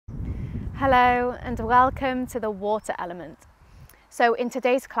Hello and welcome to the water element. So in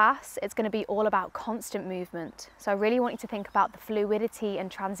today's class, it's going to be all about constant movement. So I really want you to think about the fluidity and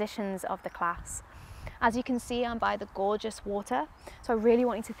transitions of the class. As you can see, I'm by the gorgeous water. So I really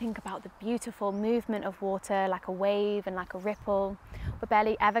want you to think about the beautiful movement of water, like a wave and like a ripple. We're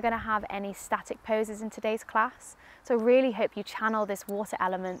barely ever going to have any static poses in today's class. So I really hope you channel this water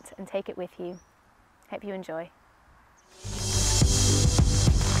element and take it with you. Hope you enjoy.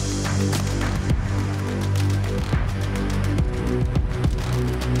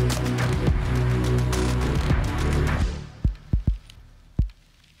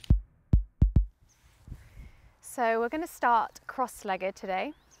 So we're going to start cross-legged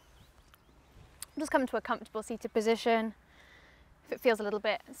today. Just come to a comfortable seated position. If it feels a little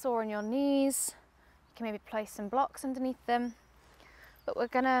bit sore on your knees, you can maybe place some blocks underneath them. But we're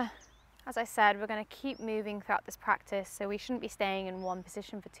going to, as I said, we're going to keep moving throughout this practice, so we shouldn't be staying in one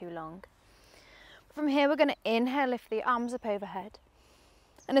position for too long. From here, we're going to inhale, lift the arms up overhead.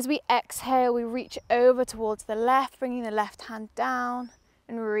 And as we exhale, we reach over towards the left, bringing the left hand down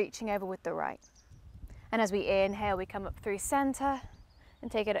and reaching over with the right. And as we inhale, we come up through center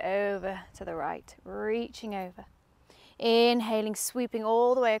and take it over to the right, reaching over. Inhaling, sweeping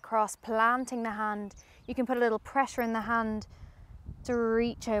all the way across, planting the hand. You can put a little pressure in the hand to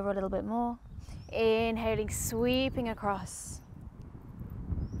reach over a little bit more. Inhaling, sweeping across,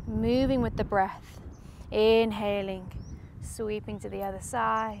 moving with the breath. Inhaling, sweeping to the other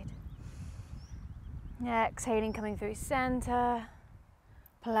side. Exhaling, coming through center,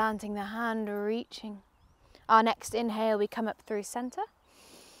 planting the hand, reaching. Our next inhale, we come up through center,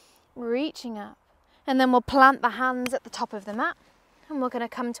 reaching up, and then we'll plant the hands at the top of the mat, and we're going to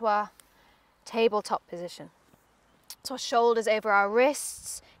come to our tabletop position. So our shoulders over our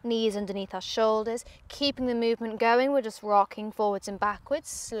wrists, knees underneath our shoulders, keeping the movement going. We're just rocking forwards and backwards,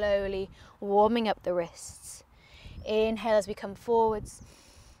 slowly warming up the wrists. Inhale as we come forwards,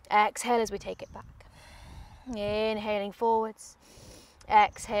 exhale as we take it back. Inhaling forwards,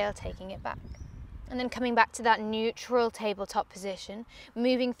 exhale, taking it back. And then coming back to that neutral tabletop position,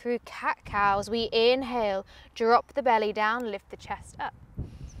 moving through cat-cows. We inhale, drop the belly down, lift the chest up.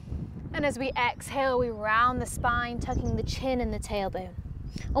 And as we exhale, we round the spine, tucking the chin and the tailbone.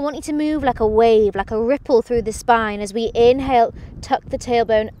 I want you to move like a wave, like a ripple through the spine. As we inhale, tuck the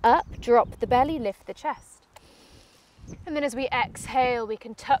tailbone up, drop the belly, lift the chest. And then as we exhale, we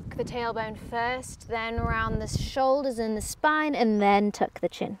can tuck the tailbone first, then round the shoulders and the spine, and then tuck the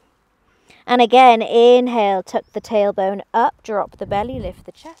chin. And again, inhale, tuck the tailbone up, drop the belly, lift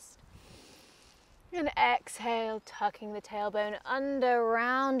the chest. And exhale, tucking the tailbone under,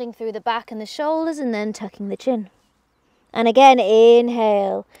 rounding through the back and the shoulders, and then tucking the chin. And again,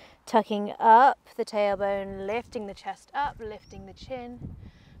 inhale, tucking up the tailbone, lifting the chest up, lifting the chin.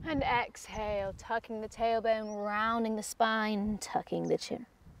 And exhale, tucking the tailbone, rounding the spine, tucking the chin.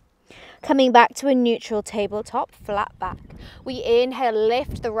 Coming back to a neutral tabletop, flat back. We inhale,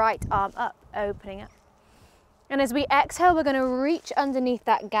 lift the right arm up, opening up. And as we exhale, we're going to reach underneath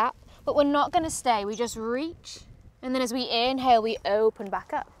that gap, but we're not going to stay. We just reach. And then as we inhale, we open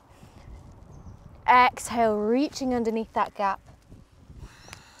back up. Exhale, reaching underneath that gap.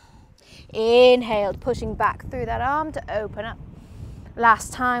 Inhale, pushing back through that arm to open up.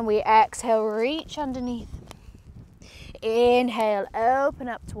 Last time, we exhale, reach underneath. Inhale, open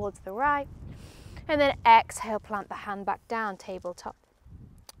up towards the right, and then exhale, plant the hand back down, tabletop.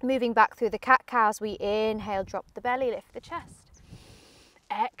 Moving back through the cat-cows, we inhale, drop the belly, lift the chest.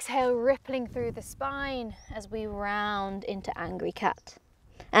 Exhale, rippling through the spine as we round into angry cat.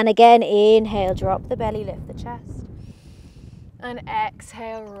 And again, inhale, drop the belly, lift the chest. And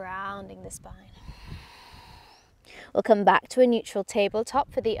exhale, rounding the spine. We'll come back to a neutral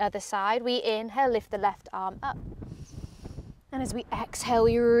tabletop for the other side. We inhale, lift the left arm up. And as we exhale,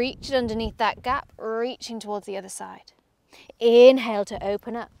 we reach underneath that gap, reaching towards the other side. Inhale to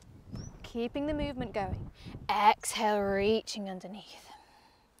open up, keeping the movement going. Exhale, reaching underneath.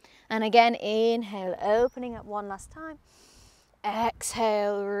 And again, inhale, opening up one last time.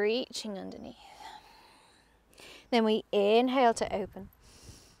 Exhale, reaching underneath. Then we inhale to open.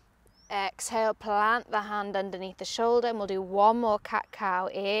 Exhale, plant the hand underneath the shoulder, and we'll do one more cat-cow.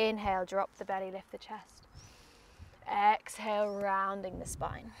 Inhale, drop the belly, lift the chest. Exhale, rounding the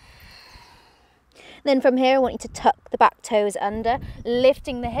spine. Then from here, I want you to tuck the back toes under,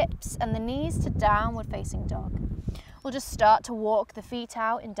 lifting the hips and the knees to downward facing dog. We'll just start to walk the feet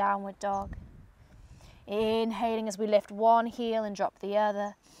out in downward dog. Inhaling as we lift one heel and drop the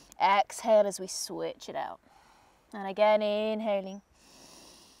other. Exhale as we switch it out. And again, inhaling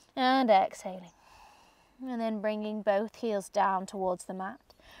and exhaling. And then bringing both heels down towards the mat.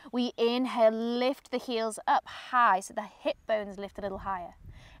 We inhale, lift the heels up high so the hip bones lift a little higher.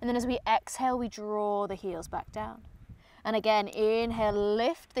 And then as we exhale, we draw the heels back down. And again, inhale,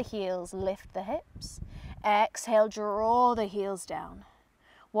 lift the heels, lift the hips. Exhale, draw the heels down.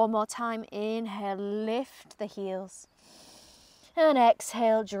 One more time, inhale, lift the heels. And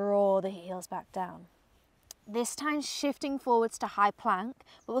exhale, draw the heels back down. This time shifting forwards to high plank,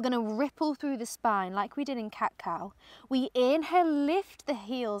 but we're going to ripple through the spine like we did in cat-cow. We inhale, lift the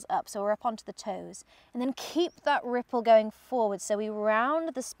heels up so we're up onto the toes, and then keep that ripple going forward so we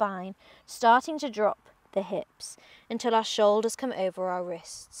round the spine, starting to drop the hips until our shoulders come over our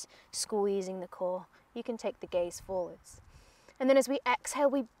wrists, squeezing the core. You can take the gaze forwards. And then as we exhale,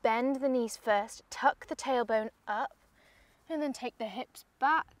 we bend the knees first, tuck the tailbone up, and then take the hips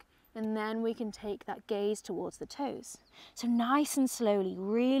back. And then we can take that gaze towards the toes. So nice and slowly,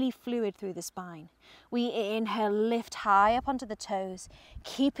 really fluid through the spine. We inhale, lift high up onto the toes,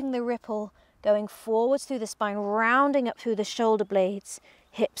 keeping the ripple going forwards through the spine, rounding up through the shoulder blades.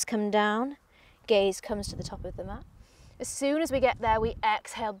 Hips come down, gaze comes to the top of the mat. As soon as we get there, we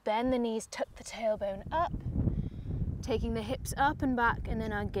exhale, bend the knees, tuck the tailbone up, taking the hips up and back, and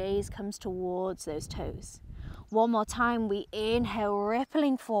then our gaze comes towards those toes. One more time, we inhale,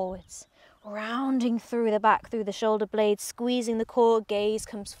 rippling forwards, rounding through the back, through the shoulder blades, squeezing the core, gaze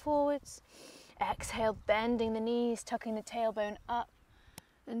comes forwards. Exhale, bending the knees, tucking the tailbone up,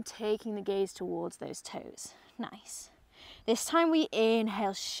 and taking the gaze towards those toes. Nice. This time we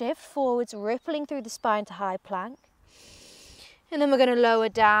inhale, shift forwards, rippling through the spine to high plank. And then we're going to lower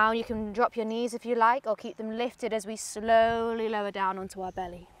down. You can drop your knees if you like, or keep them lifted as we slowly lower down onto our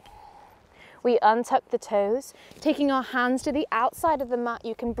belly. We untuck the toes, taking our hands to the outside of the mat.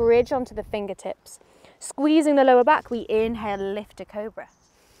 You can bridge onto the fingertips. Squeezing the lower back, we inhale, lift to cobra.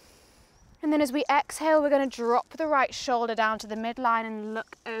 And then as we exhale, we're going to drop the right shoulder down to the midline and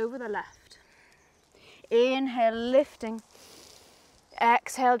look over the left. Inhale, lifting.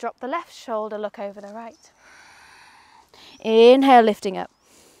 Exhale, drop the left shoulder, look over the right. Inhale, lifting up.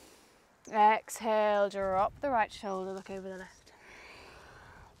 Exhale, drop the right shoulder, look over the left.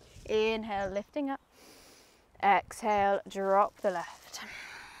 Inhale, lifting up. Exhale, drop the left.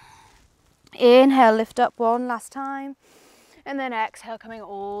 Inhale, lift up one last time. And then exhale, coming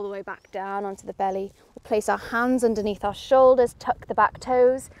all the way back down onto the belly. We'll place our hands underneath our shoulders, tuck the back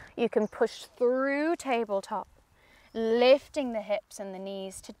toes. You can push through tabletop, lifting the hips and the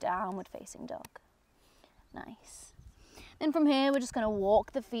knees to downward facing dog. Nice. Then from here, we're just going to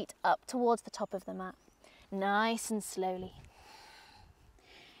walk the feet up towards the top of the mat, nice and slowly.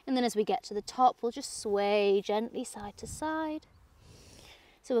 And then as we get to the top, we'll just sway gently side to side.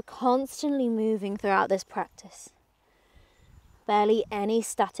 So we're constantly moving throughout this practice. Barely any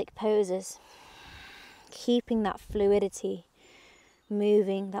static poses. Keeping that fluidity,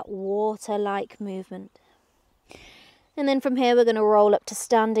 moving, that water-like movement. And then from here, we're going to roll up to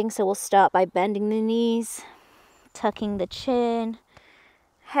standing. So we'll start by bending the knees, tucking the chin.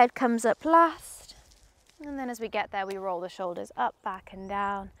 Head comes up last. And then as we get there, we roll the shoulders up, back and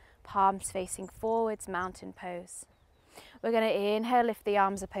down, palms facing forwards, mountain pose. We're going to inhale, lift the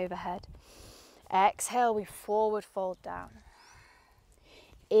arms up overhead. Exhale, we forward fold down.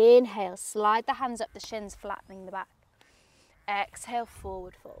 Inhale, slide the hands up the shins, flattening the back. Exhale,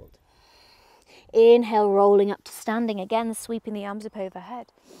 forward fold. Inhale, rolling up to standing, again sweeping the arms up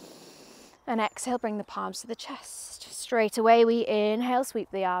overhead. And exhale, bring the palms to the chest. Straight away, we inhale, sweep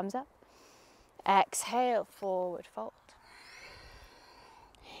the arms up. Exhale, forward fold.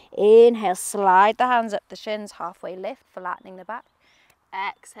 Inhale, slide the hands up the shins, halfway lift, flattening the back.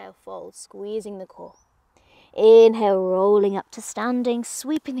 Exhale, fold, squeezing the core. Inhale, rolling up to standing,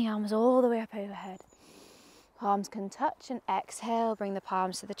 sweeping the arms all the way up overhead. Palms can touch, and exhale, bring the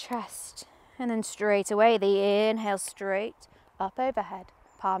palms to the chest. And then straight away, the inhale straight up overhead,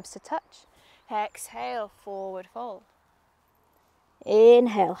 palms to touch. Exhale, forward fold.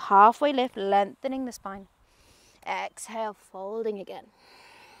 Inhale, halfway lift, lengthening the spine. Exhale, folding again.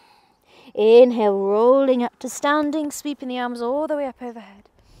 Inhale, rolling up to standing, sweeping the arms all the way up overhead.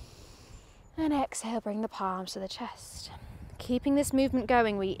 And exhale, bring the palms to the chest. Keeping this movement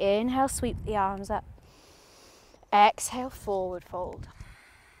going, we inhale, sweep the arms up. Exhale, forward fold.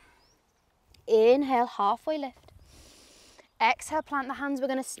 Inhale, halfway lift. Exhale, plant the hands. We're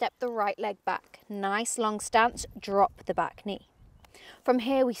going to step the right leg back. Nice long stance, drop the back knee. From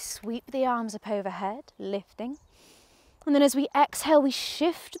here, we sweep the arms up overhead, lifting. And then as we exhale, we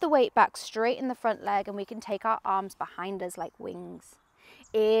shift the weight back, straighten the front leg, and we can take our arms behind us like wings.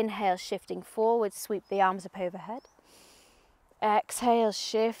 Inhale, shifting forward, sweep the arms up overhead. Exhale,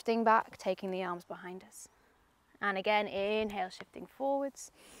 shifting back, taking the arms behind us. And again, inhale, shifting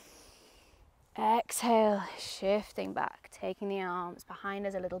forwards. Exhale, shifting back, taking the arms behind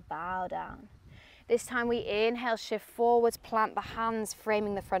us, a little bow down. This time we inhale, shift forwards, plant the hands,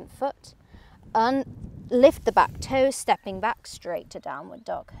 framing the front foot. Lift the back toes, stepping back straight to downward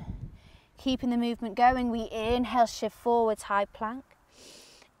dog. Keeping the movement going, we inhale, shift forwards, high plank.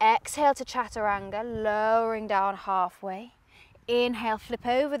 Exhale to chaturanga, lowering down halfway. Inhale, flip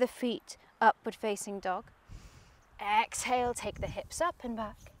over the feet, upward facing dog. Exhale, take the hips up and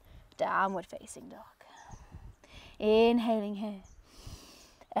back, downward facing dog. Inhaling here.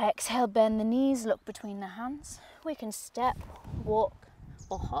 Exhale, bend the knees, look between the hands. We can step, walk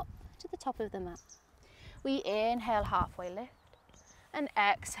or hop to the top of the mat. We inhale, halfway lift, and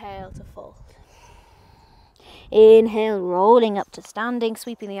exhale to fold. Inhale, rolling up to standing,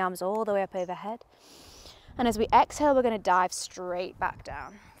 sweeping the arms all the way up overhead. And as we exhale, we're going to dive straight back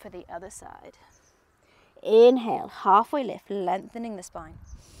down for the other side. Inhale, halfway lift, lengthening the spine.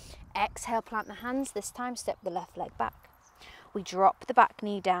 Exhale, plant the hands. This time, step the left leg back. We drop the back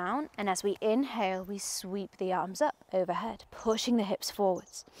knee down, and as we inhale, we sweep the arms up overhead, pushing the hips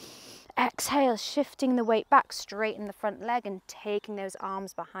forwards. Exhale, shifting the weight back, straighten the front leg and taking those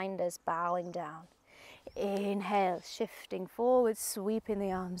arms behind us, bowing down. Inhale, shifting forward, sweeping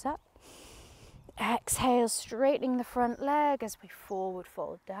the arms up. Exhale, straightening the front leg as we forward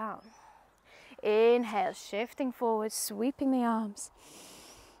fold down. Inhale, shifting forward, sweeping the arms.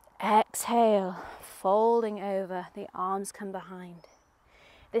 Exhale, folding over, the arms come behind.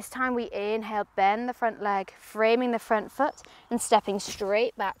 This time we inhale, bend the front leg, framing the front foot and stepping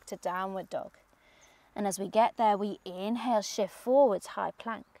straight back to downward dog. And as we get there, we inhale, shift forwards, high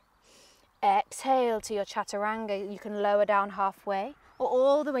plank. Exhale to your chaturanga. You can lower down halfway or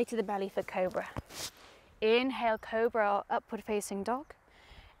all the way to the belly for cobra. Inhale, cobra or upward facing dog.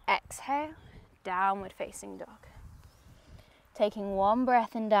 Exhale, downward facing dog. Taking one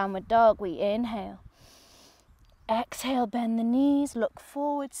breath in downward dog, we inhale. Exhale, bend the knees, look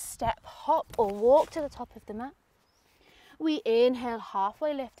forward, step, hop or walk to the top of the mat. We inhale,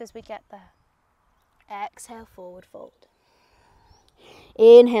 halfway lift as we get there. Exhale, forward fold.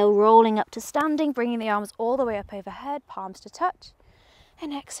 Inhale, rolling up to standing, bringing the arms all the way up overhead, palms to touch.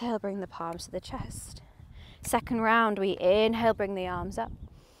 And exhale, bring the palms to the chest. Second round, we inhale, bring the arms up.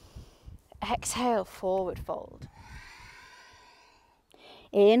 Exhale, forward fold.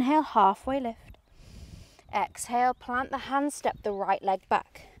 Inhale, halfway lift. Exhale, plant the hands, step the right leg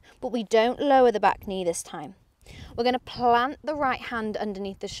back. But we don't lower the back knee this time. We're going to plant the right hand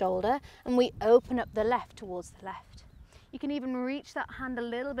underneath the shoulder and we open up the left towards the left. You can even reach that hand a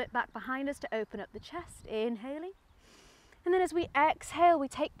little bit back behind us to open up the chest, inhaling. And then as we exhale, we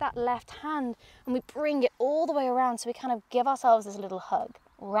take that left hand and we bring it all the way around so we kind of give ourselves this little hug,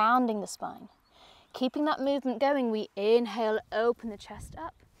 rounding the spine. Keeping that movement going, we inhale, open the chest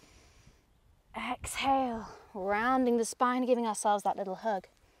up. Exhale, rounding the spine, giving ourselves that little hug.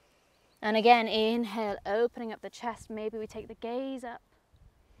 And again, inhale, opening up the chest. Maybe we take the gaze up.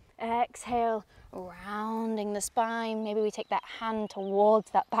 Exhale, rounding the spine. Maybe we take that hand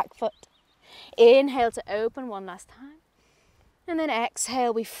towards that back foot. Inhale to open one last time. And then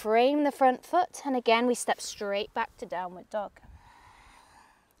exhale, we frame the front foot. And again, we step straight back to downward dog.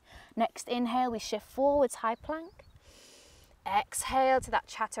 Next inhale, we shift forwards, high plank. Exhale to that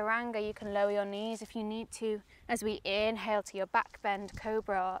chaturanga. You can lower your knees if you need to as we inhale to your back bend,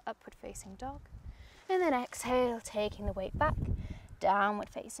 cobra or upward facing dog. And then exhale, taking the weight back, downward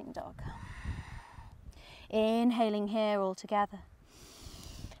facing dog. Inhaling here all together.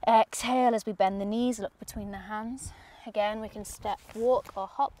 Exhale as we bend the knees, look between the hands. Again, we can step, walk or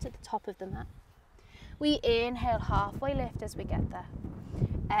hop to the top of the mat. We inhale, halfway lift as we get there.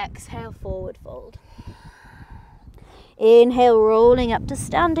 Exhale, forward fold. Inhale, rolling up to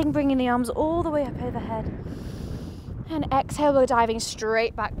standing, bringing the arms all the way up overhead. And exhale, we're diving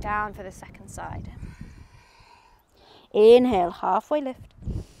straight back down for the second side. Inhale, halfway lift.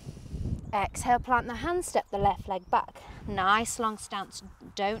 Exhale, plant the hands, step the left leg back. Nice long stance,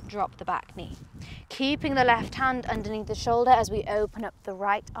 don't drop the back knee. Keeping the left hand underneath the shoulder as we open up the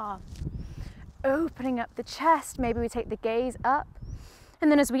right arm. Opening up the chest, maybe we take the gaze up.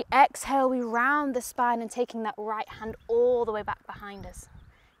 And then as we exhale, we round the spine and taking that right hand all the way back behind us,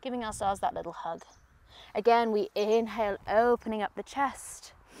 giving ourselves that little hug. Again, we inhale, opening up the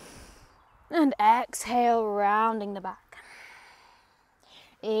chest, and exhale, rounding the back.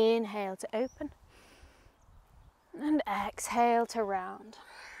 Inhale to open, and exhale to round.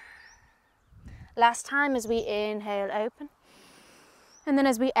 Last time as we inhale, open, and then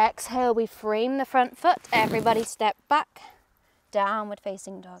as we exhale, we frame the front foot. Everybody step back. Downward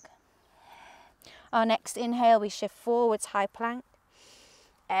facing dog. Our next inhale, we shift forwards, high plank.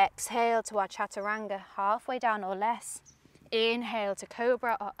 Exhale to our chaturanga, halfway down or less. Inhale to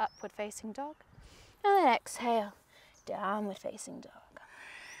cobra or upward facing dog. And then exhale, downward facing dog.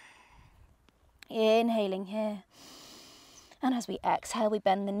 Inhaling here. And as we exhale, we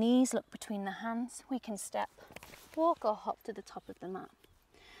bend the knees, look between the hands. We can step, walk or hop to the top of the mat.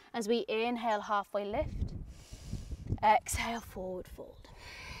 As we inhale, halfway lift. Exhale, forward fold.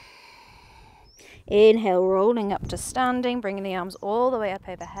 Inhale, rolling up to standing, bringing the arms all the way up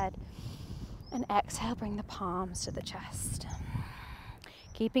overhead. And exhale, bring the palms to the chest.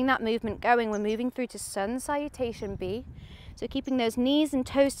 Keeping that movement going, we're moving through to sun salutation B. So keeping those knees and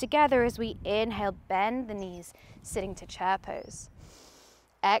toes together as we inhale, bend the knees, sitting to chair pose.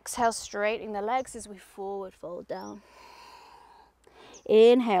 Exhale, straightening the legs as we forward fold down.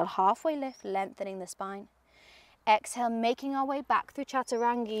 Inhale, halfway lift, lengthening the spine. Exhale, making our way back through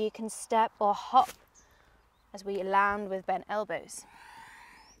chaturanga. You can step or hop as we land with bent elbows.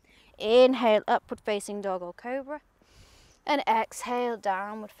 Inhale, upward facing dog or cobra. And exhale,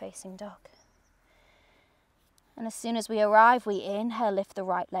 downward facing dog. And as soon as we arrive, we inhale, lift the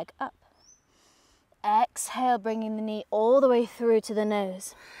right leg up. Exhale, bringing the knee all the way through to the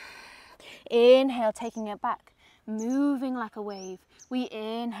nose. Inhale, taking it back, moving like a wave. We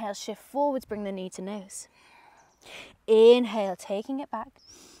inhale, shift forwards, bring the knee to nose. Inhale, taking it back,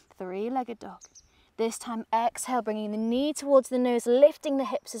 three-legged dog. This time, exhale, bringing the knee towards the nose, lifting the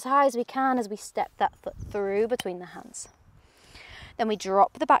hips as high as we can as we step that foot through between the hands. Then we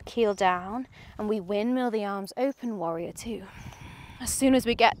drop the back heel down and we windmill the arms open, warrior two. As soon as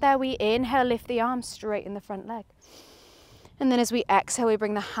we get there, we inhale, lift the arms, straighten the front leg. And then as we exhale, we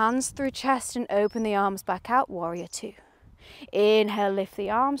bring the hands through chest and open the arms back out, warrior two. Inhale, lift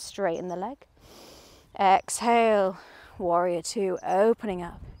the arms, straighten the leg. Exhale, warrior two, opening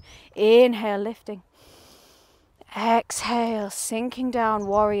up. Inhale, lifting. Exhale, sinking down,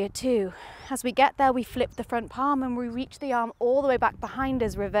 warrior two. As we get there, we flip the front palm and we reach the arm all the way back behind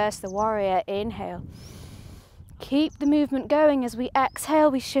us, reverse the warrior, inhale. Keep the movement going. As we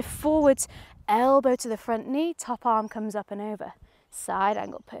exhale, we shift forwards, elbow to the front knee, top arm comes up and over, side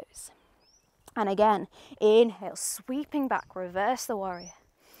angle pose. And again, inhale, sweeping back, reverse the warrior.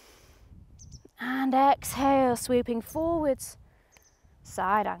 And exhale, sweeping forwards,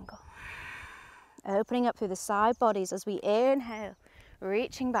 side angle. Opening up through the side bodies as we inhale,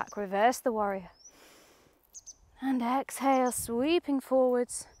 reaching back, reverse the warrior. And exhale, sweeping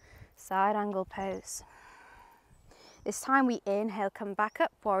forwards, side angle pose. This time we inhale, come back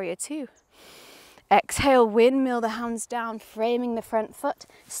up, warrior two. Exhale, windmill the hands down, framing the front foot,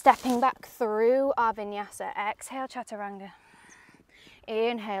 stepping back through our vinyasa. Exhale, chaturanga.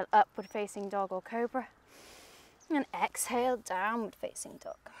 Inhale, upward facing dog or cobra. And exhale, downward facing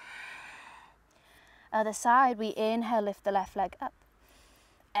dog. Other side, we inhale, lift the left leg up.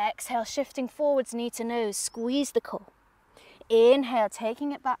 Exhale, shifting forwards, knee to nose, squeeze the core. Inhale,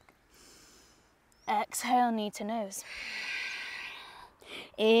 taking it back. Exhale, knee to nose.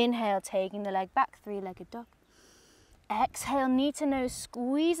 Inhale, taking the leg back, three-legged dog. Exhale, knee to nose,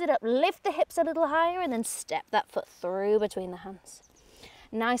 squeeze it up, lift the hips a little higher and then step that foot through between the hands.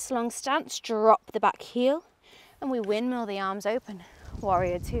 Nice long stance, drop the back heel and we windmill the arms open,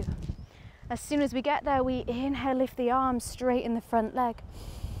 warrior two. As soon as we get there, we inhale, lift the arms, straighten the front leg.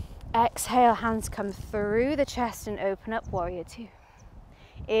 Exhale, hands come through the chest and open up, warrior two.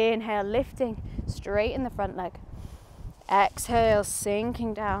 Inhale, lifting, straighten the front leg. Exhale,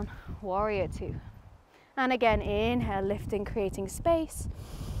 sinking down, warrior two. And again, inhale, lifting, creating space.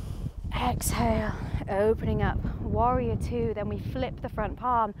 Exhale, opening up, warrior two. Then we flip the front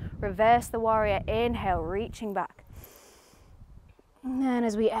palm, reverse the warrior, inhale, reaching back. And then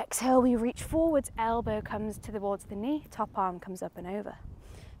as we exhale, we reach forwards, elbow comes towards the knee, top arm comes up and over,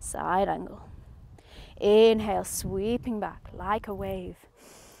 side angle. Inhale, sweeping back like a wave.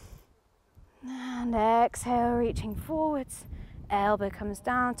 And exhale, reaching forwards, elbow comes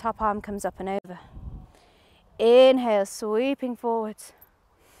down, top arm comes up and over. Inhale, sweeping forwards,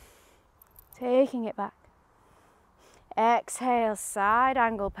 taking it back. Exhale, side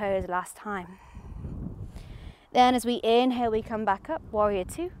angle pose last time. Then as we inhale, we come back up, warrior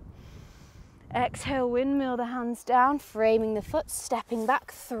two. Exhale, windmill the hands down, framing the foot, stepping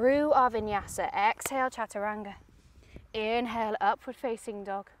back through our vinyasa. Exhale, chaturanga. Inhale, upward facing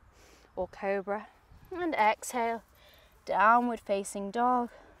dog or cobra. And exhale, downward facing dog.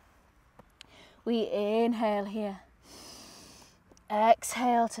 We inhale here.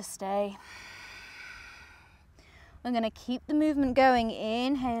 Exhale to stay. We're going to keep the movement going,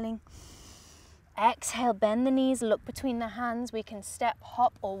 inhaling. Exhale, bend the knees, look between the hands. We can step,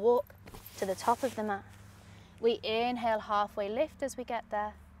 hop or walk to the top of the mat. We inhale, halfway lift as we get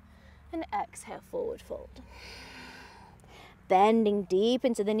there, and exhale, forward fold. Bending deep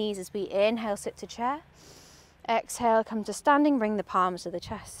into the knees as we inhale, sit to chair. Exhale, come to standing, bring the palms to the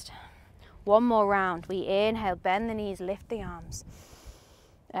chest. One more round. We inhale, bend the knees, lift the arms.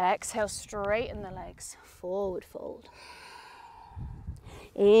 Exhale, straighten the legs, forward fold.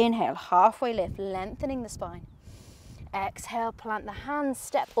 Inhale, halfway lift, lengthening the spine. Exhale, plant the hands,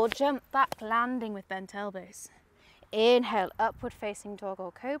 step or jump back, landing with bent elbows. Inhale, upward facing dog or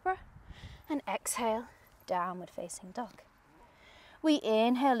cobra. And exhale, downward facing dog. We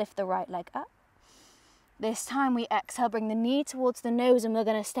inhale, lift the right leg up. This time we exhale, bring the knee towards the nose, and we're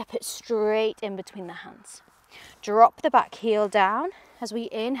going to step it straight in between the hands. Drop the back heel down. As we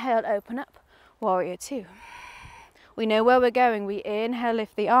inhale, open up, warrior two. We know where we're going. We inhale,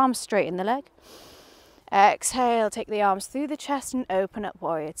 lift the arms, straighten the leg. Exhale, take the arms through the chest and open up,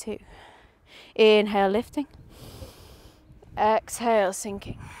 warrior two. Inhale, lifting. Exhale,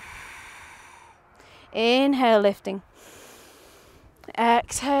 sinking. Inhale, lifting.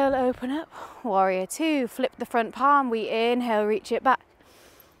 Exhale, open up, warrior two. Flip the front palm. We inhale, reach it back.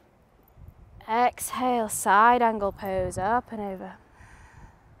 Exhale, side angle pose, up and over.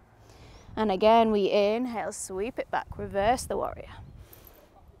 And again, we inhale, sweep it back, reverse the warrior.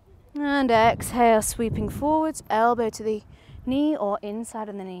 And exhale, sweeping forwards, elbow to the knee or inside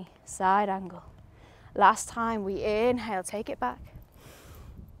of the knee, side angle. Last time, we inhale, take it back.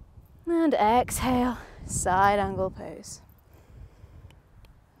 And exhale, side angle pose.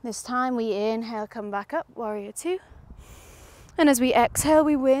 This time, we inhale, come back up, warrior two. And as we exhale,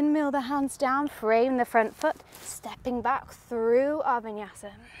 we windmill the hands down, frame the front foot, stepping back through our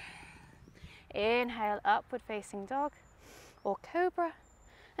vinyasa. Inhale, upward facing dog or cobra,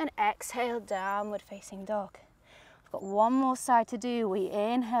 and exhale, downward facing dog. We've got one more side to do. We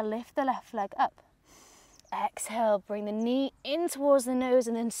inhale, lift the left leg up. Exhale, bring the knee in towards the nose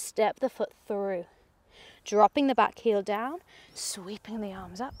and then step the foot through. Dropping the back heel down, sweeping the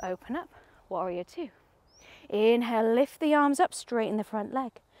arms up, open up, warrior two. Inhale, lift the arms up, straighten the front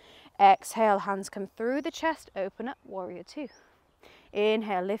leg. Exhale, hands come through the chest, open up, warrior two.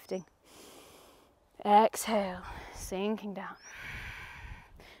 Inhale, lifting. Exhale, sinking down.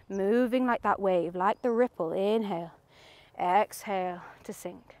 Moving like that wave, like the ripple. Inhale, exhale to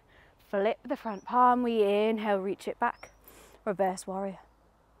sink. Flip the front palm, we inhale, reach it back. Reverse warrior.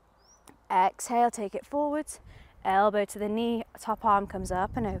 Exhale, take it forwards. Elbow to the knee, top arm comes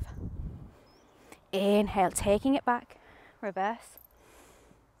up and over. Inhale, taking it back. Reverse.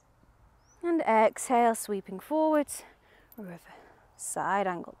 And exhale, sweeping forwards. Reverse. Side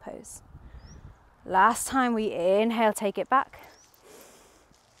angle pose. Last time, we inhale, take it back.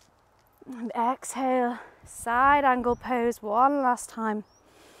 And exhale, side angle pose, one last time.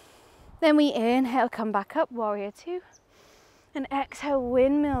 Then we inhale, come back up, warrior two. And exhale,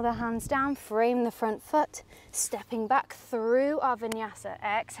 windmill the hands down, frame the front foot, stepping back through our vinyasa.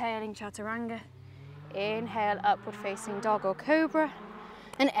 Exhaling, chaturanga. Inhale, upward facing dog or cobra.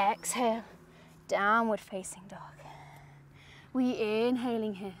 And exhale, downward facing dog. We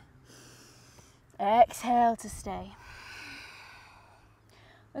inhaling here. Exhale to stay.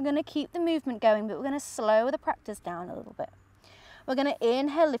 We're going to keep the movement going, but we're going to slow the practice down a little bit. We're going to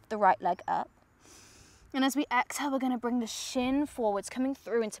inhale, lift the right leg up. And as we exhale, we're going to bring the shin forwards, coming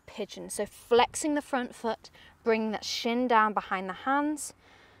through into pigeon. So flexing the front foot, bringing that shin down behind the hands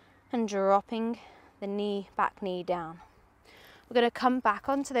and dropping the knee, back knee down. We're going to come back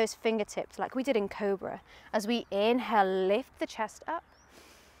onto those fingertips like we did in cobra. As we inhale, lift the chest up.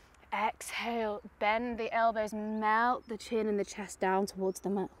 Exhale, bend the elbows, melt the chin and the chest down towards the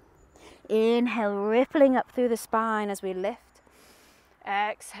mat. Inhale, rippling up through the spine as we lift.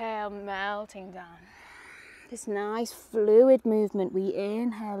 Exhale, melting down. This nice fluid movement. We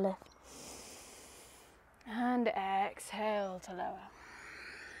inhale, lift. And exhale to lower.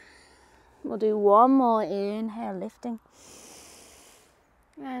 We'll do one more. Inhale, lifting.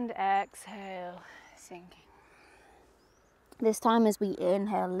 And exhale, sinking. This time as we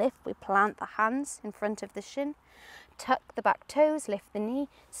inhale, lift, we plant the hands in front of the shin, tuck the back toes, lift the knee,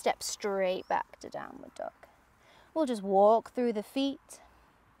 step straight back to downward dog. We'll just walk through the feet,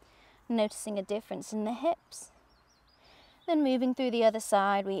 noticing a difference in the hips. Then moving through the other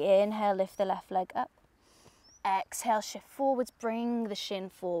side, we inhale, lift the left leg up. Exhale, shift forwards, bring the shin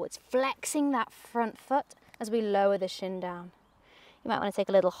forwards, flexing that front foot as we lower the shin down. You might want to take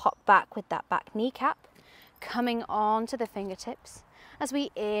a little hop back with that back kneecap. Coming onto the fingertips as we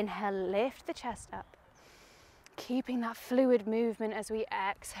inhale, lift the chest up, keeping that fluid movement as we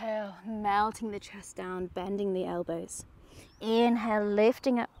exhale, melting the chest down, bending the elbows. Inhale,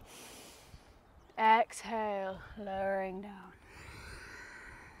 lifting up. Exhale, lowering down.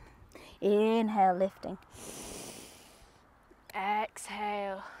 Inhale, lifting.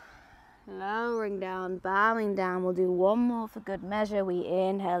 Exhale, lowering down, bowing down. We'll do one more for good measure. We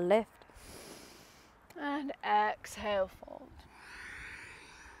inhale, lift. And exhale, fold.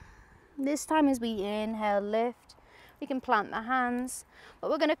 This time as we inhale, lift, we can plant the hands, but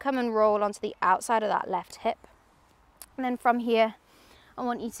we're going to come and roll onto the outside of that left hip. And then from here, I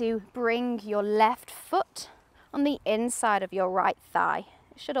want you to bring your left foot on the inside of your right thigh.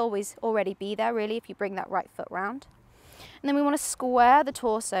 It should always already be there, really, if you bring that right foot round. And then we want to square the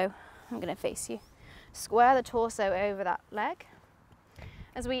torso. I'm going to face you. Square the torso over that leg.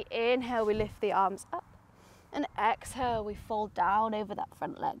 As we inhale, we lift the arms up. And exhale, we fold down over that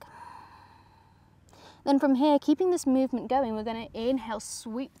front leg. Then from here, keeping this movement going, we're going to inhale,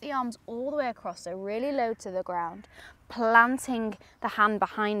 sweep the arms all the way across, so really low to the ground, planting the hand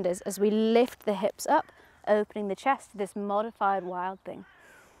behind us as we lift the hips up, opening the chest to this modified wild thing.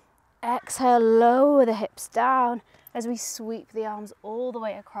 Exhale, lower the hips down as we sweep the arms all the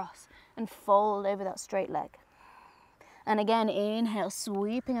way across and fold over that straight leg. And again, inhale,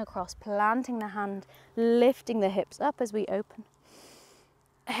 sweeping across, planting the hand, lifting the hips up as we open.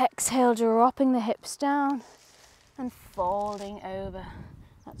 Exhale, dropping the hips down and folding over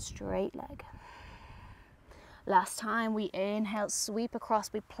that straight leg. Last time, we inhale, sweep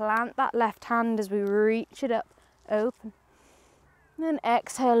across, we plant that left hand as we reach it up, open. And then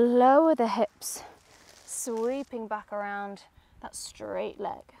exhale, lower the hips, sweeping back around that straight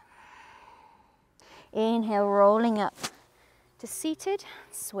leg. Inhale, rolling up to seated,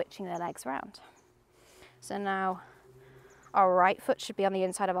 switching the legs round. So now our right foot should be on the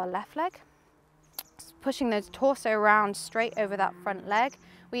inside of our left leg. Pushing the torso round straight over that front leg.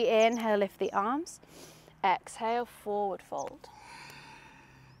 We inhale, lift the arms. Exhale, forward fold.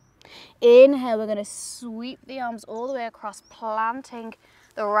 Inhale, we're going to sweep the arms all the way across, planting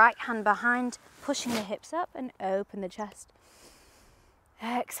the right hand behind, pushing the hips up and open the chest.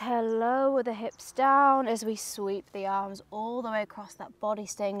 Exhale, lower the hips down as we sweep the arms all the way across that body,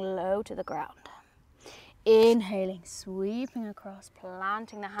 staying low to the ground. Inhaling, sweeping across,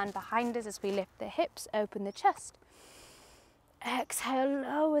 planting the hand behind us as we lift the hips, open the chest. Exhale,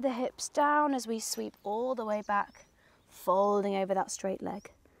 lower the hips down as we sweep all the way back, folding over that straight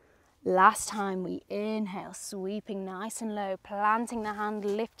leg. Last time, we inhale, sweeping nice and low, planting the hand,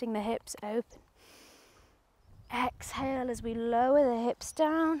 lifting the hips open. Exhale as we lower the hips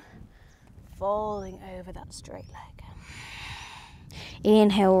down, folding over that straight leg.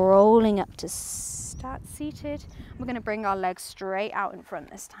 Inhale, rolling up to start seated. We're going to bring our legs straight out in front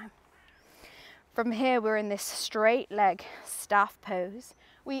this time. From here, we're in this straight leg staff pose.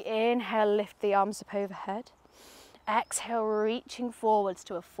 We inhale, lift the arms up overhead. Exhale, reaching forwards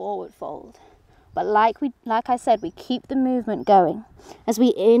to a forward fold. But like I said, we keep the movement going. As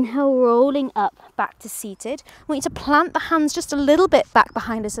we inhale, rolling up back to seated, we need to plant the hands just a little bit back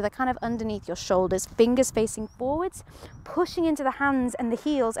behind us so they're kind of underneath your shoulders, fingers facing forwards, pushing into the hands and the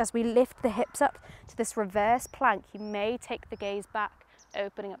heels as we lift the hips up to this reverse plank. You may take the gaze back,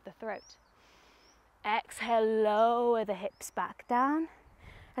 opening up the throat. Exhale, lower the hips back down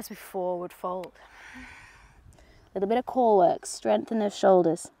as we forward fold. A little bit of core work, strengthen those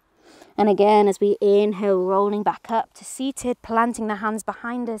shoulders. And again, as we inhale, rolling back up to seated, planting the hands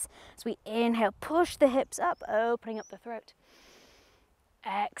behind us. As we inhale, push the hips up, opening up the throat.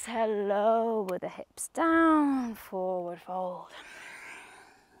 Exhale, lower the hips down, forward fold.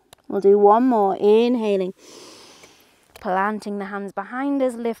 We'll do one more, inhaling, planting the hands behind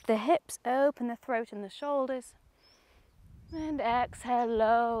us, lift the hips, open the throat and the shoulders. And exhale,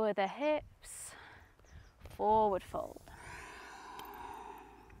 lower the hips, forward fold.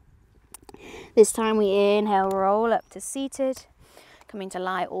 This time we inhale, roll up to seated, coming to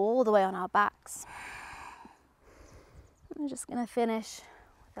lie all the way on our backs. I'm just going to finish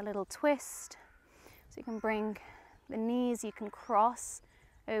with a little twist. So you can bring the knees, you can cross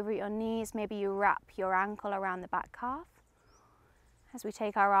over your knees, maybe you wrap your ankle around the back calf. As we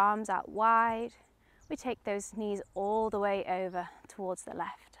take our arms out wide, we take those knees all the way over towards the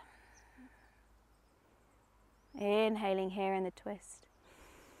left. Inhaling here in the twist.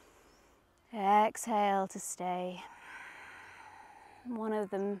 Exhale to stay. One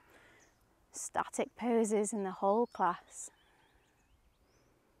of the static poses in the whole class.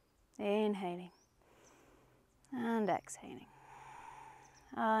 Inhaling and exhaling.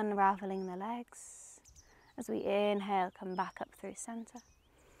 Unraveling the legs. As we inhale, come back up through center.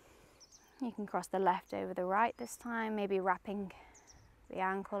 You can cross the left over the right this time, maybe wrapping the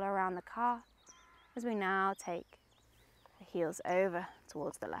ankle around the calf. As we now take the heels over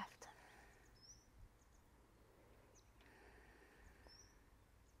towards the left.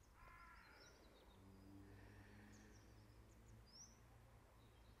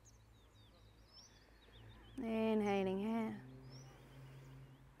 inhaling here.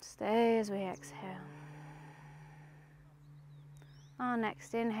 Stay as we exhale. Our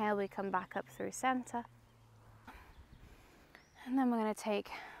next inhale, we come back up through center. And then we're going to take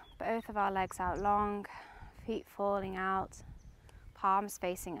both of our legs out long, feet falling out, palms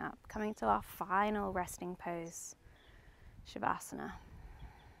facing up, coming to our final resting pose, Shavasana.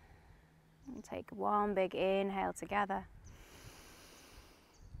 We'll take one big inhale together,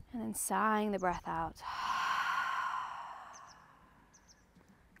 and then sighing the breath out.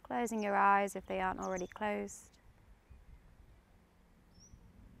 Closing your eyes if they aren't already closed.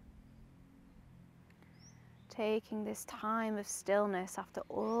 Taking this time of stillness after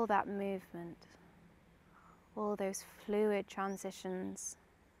all that movement, all those fluid transitions.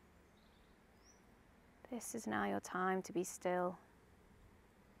 This is now your time to be still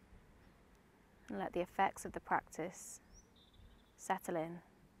and let the effects of the practice settle in.